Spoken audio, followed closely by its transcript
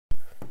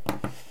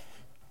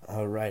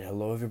All right,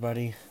 hello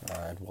everybody,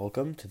 and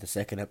welcome to the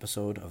second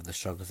episode of the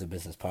Struggles of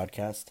Business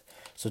podcast.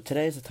 So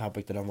today is a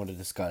topic that I want to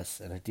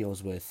discuss, and it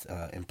deals with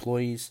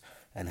employees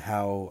and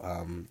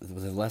how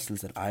the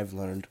lessons that I've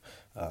learned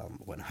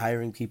when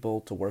hiring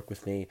people to work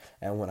with me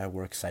and when I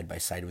work side by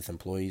side with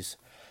employees.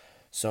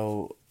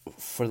 So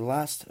for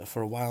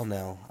a while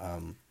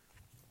now,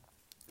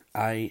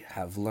 I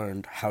have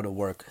learned how to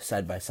work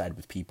side by side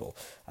with people.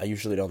 I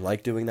usually don't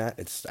like doing that.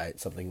 It's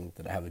something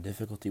that I have a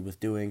difficulty with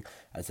doing,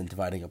 as in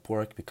dividing up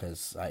work,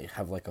 because I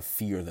have like a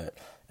fear that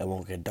it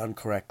won't get done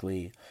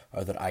correctly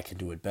or that I can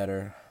do it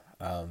better.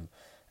 And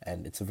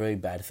it's a very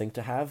bad thing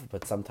to have,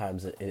 but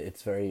sometimes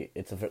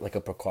like a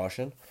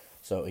precaution.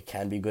 So it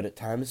can be good at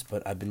times,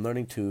 but I've been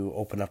learning to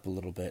open up a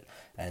little bit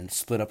and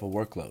split up a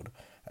workload.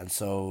 And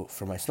so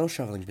for my snow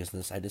shoveling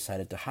business, I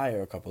decided to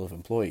hire a couple of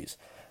employees.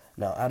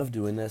 Now, out of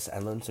doing this, I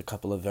learned a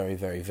couple of very,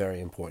 very, very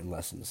important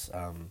lessons.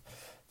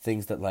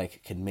 Things that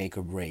can make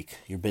or break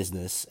your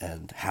business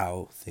and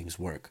how things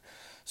work.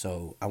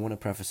 So I want to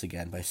preface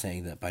again by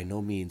saying that by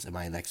no means am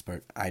I an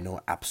expert. I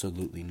know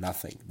absolutely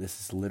nothing. This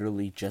is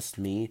literally just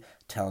me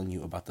telling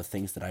you about the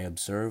things that I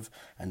observe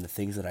and the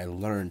things that I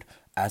learned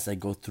as I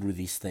go through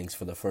these things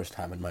for the first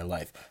time in my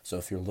life. So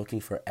if you're looking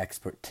for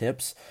expert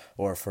tips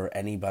or for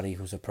anybody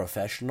who's a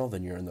professional,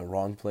 then you're in the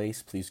wrong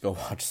place. Please go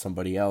watch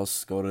somebody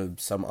else. Go to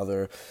some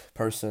other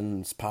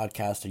person's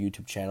podcast or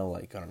YouTube channel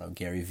like,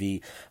 Gary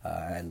Vee,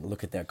 and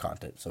look at their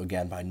content. So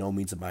again, by no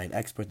means am I an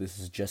expert. This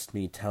is just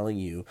me telling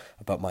you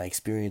about my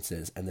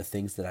experiences and the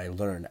things that I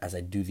learn as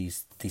I do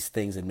these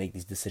things and make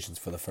these decisions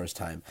for the first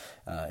time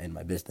in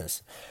my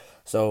business.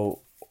 So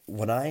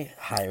when I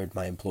hired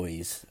my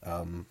employees,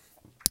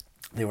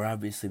 they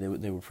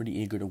were pretty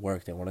eager to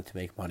work. They wanted to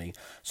make money,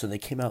 so they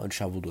came out and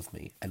shoveled with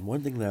me. And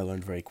one thing that I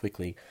learned very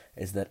quickly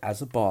is that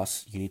as a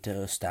boss, you need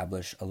to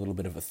establish a little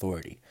bit of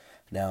authority.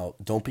 Now,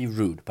 don't be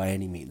rude by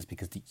any means,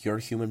 because you're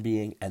a human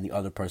being and the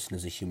other person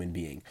is a human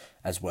being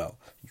as well.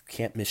 You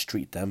can't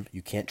mistreat them.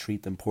 You can't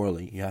treat them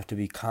poorly. You have to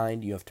be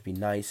kind. You have to be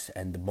nice.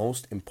 And the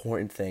most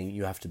important thing,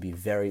 you have to be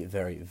very,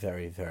 very,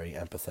 very, very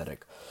empathetic.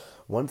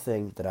 One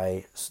thing that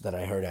I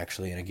heard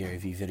actually in a Gary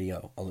Vee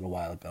video a little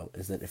while ago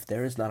is that if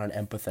there is not an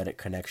empathetic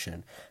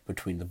connection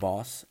between the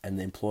boss and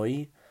the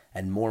employee,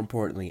 and more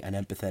importantly, an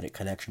empathetic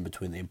connection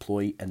between the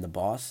employee and the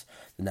boss,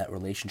 then that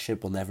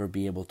relationship will never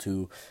be able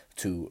to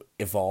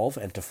evolve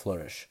and to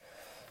flourish.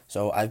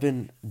 So I've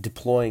been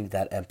deploying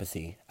that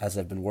empathy as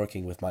I've been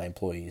working with my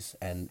employees,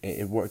 and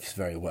it works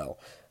very well.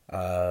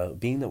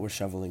 Being that we're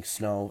shoveling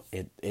snow,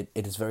 it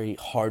is very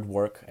hard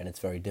work and it's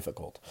very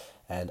difficult.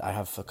 And I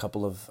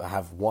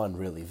have one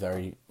really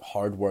very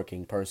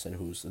hardworking person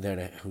who's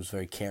who's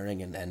very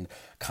caring and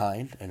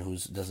kind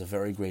and does a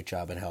very great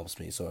job and helps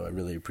me. So I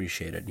really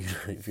appreciate it.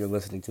 If you're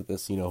listening to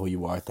this, you know who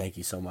you are. Thank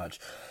you so much.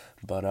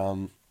 But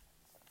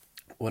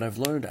what I've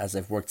learned as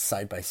I've worked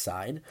side by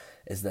side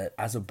is that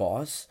as a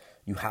boss,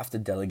 you have to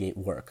delegate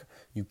work.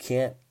 You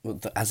can't,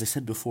 as I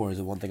said before,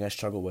 the one thing I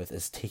struggle with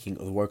is taking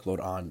the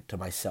workload on to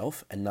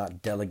myself and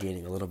not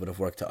delegating a little bit of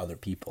work to other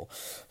people.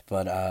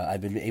 But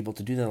I've been able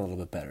to do that a little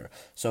bit better.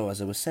 So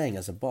as I was saying,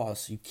 as a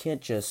boss, you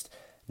can't just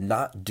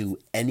not do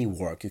any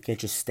work. You can't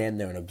just stand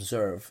there and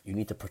observe. You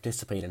need to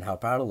participate and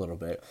help out a little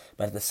bit.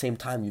 But at the same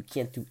time, you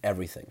can't do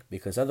everything,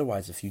 because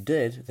otherwise, if you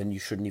did, then you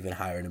shouldn't even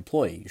hire an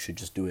employee. You should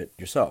just do it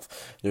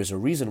yourself. There's a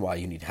reason why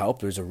you need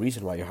help. There's a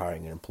reason why you're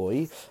hiring an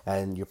employee,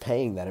 and you're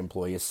paying that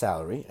employee a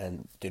salary.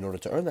 And in order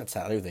to earn that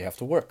salary, they have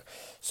to work.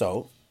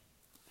 So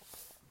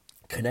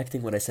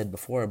connecting what I said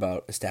before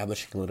about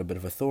establishing a little bit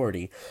of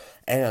authority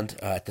and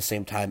at the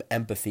same time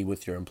empathy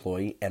with your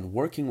employee and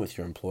working with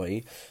your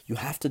employee, you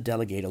have to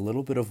delegate a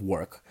little bit of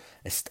work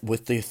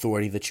with the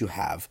authority that you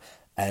have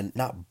and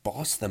not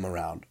boss them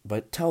around,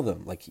 but tell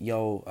them like,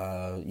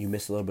 yo, you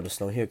missed a little bit of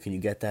snow here. Can you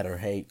get that? Or,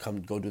 hey,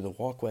 come go do the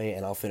walkway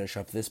and I'll finish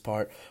up this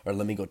part. Or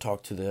let me go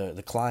talk to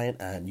the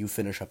client and you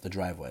finish up the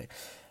driveway.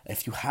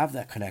 If you have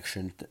that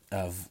connection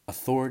of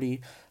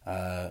authority,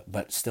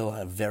 but still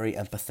a very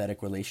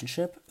empathetic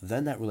relationship,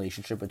 then that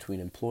relationship between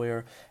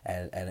employer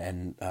and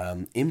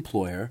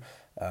employer,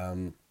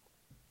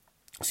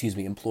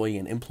 employee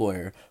and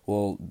employer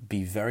will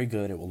be very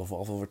good. It will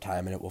evolve over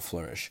time and it will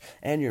flourish,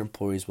 and your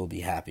employees will be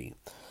happy.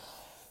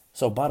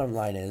 So bottom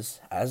line is,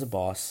 as a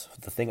boss,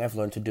 the thing I've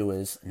learned to do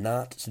is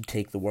not to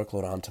take the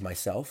workload onto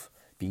myself.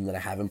 Being that I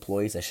have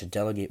employees, I should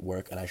delegate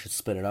work and I should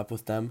split it up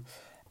with them.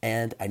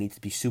 And I need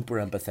to be super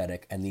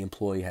empathetic, and the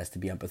employee has to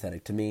be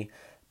empathetic to me,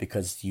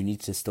 because you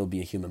need to still be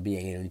a human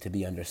being, and you need to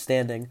be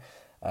understanding,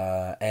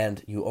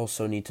 and you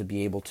also need to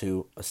be able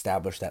to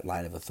establish that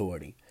line of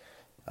authority.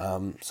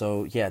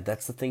 So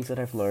that's the things that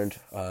I've learned.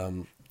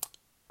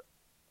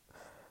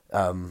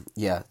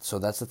 So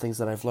that's the things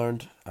that I've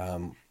learned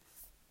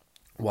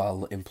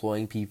while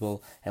employing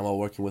people and while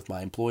working with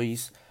my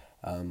employees.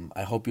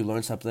 I hope you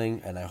learned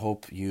something, and I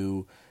hope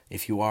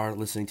if you are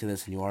listening to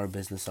this and you are a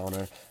business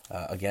owner,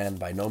 again,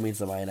 by no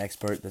means am I an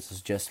expert. This is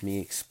just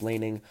me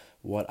explaining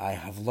what I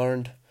have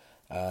learned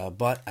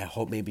But I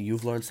hope maybe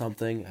you've learned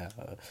something.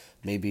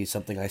 Maybe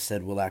something I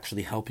said will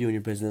actually help you in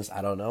your business.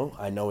 I don't know.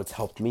 I know it's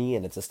helped me,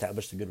 and it's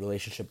established a good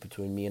relationship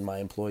between me and my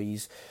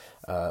employees.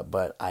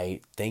 But I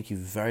thank you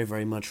very,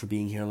 very much for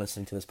being here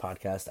listening to this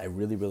podcast. I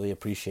really, really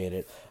appreciate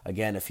it.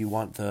 Again, if you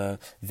want the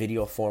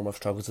video form of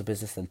Struggles of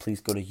Business, then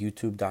please go to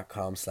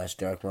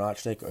youtube.com/Derek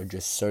Morochnik, or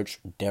just search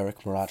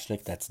Derek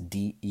Morochnik. That's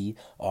DERRIK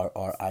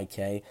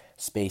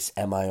space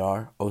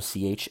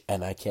MIROCHNIK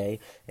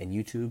in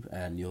YouTube,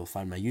 and you'll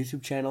find my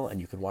YouTube channel, and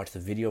you can watch the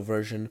video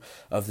version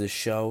of this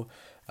show.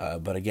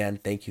 But again,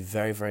 thank you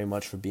very, very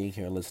much for being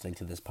here and listening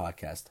to this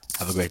podcast.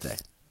 Have a great day.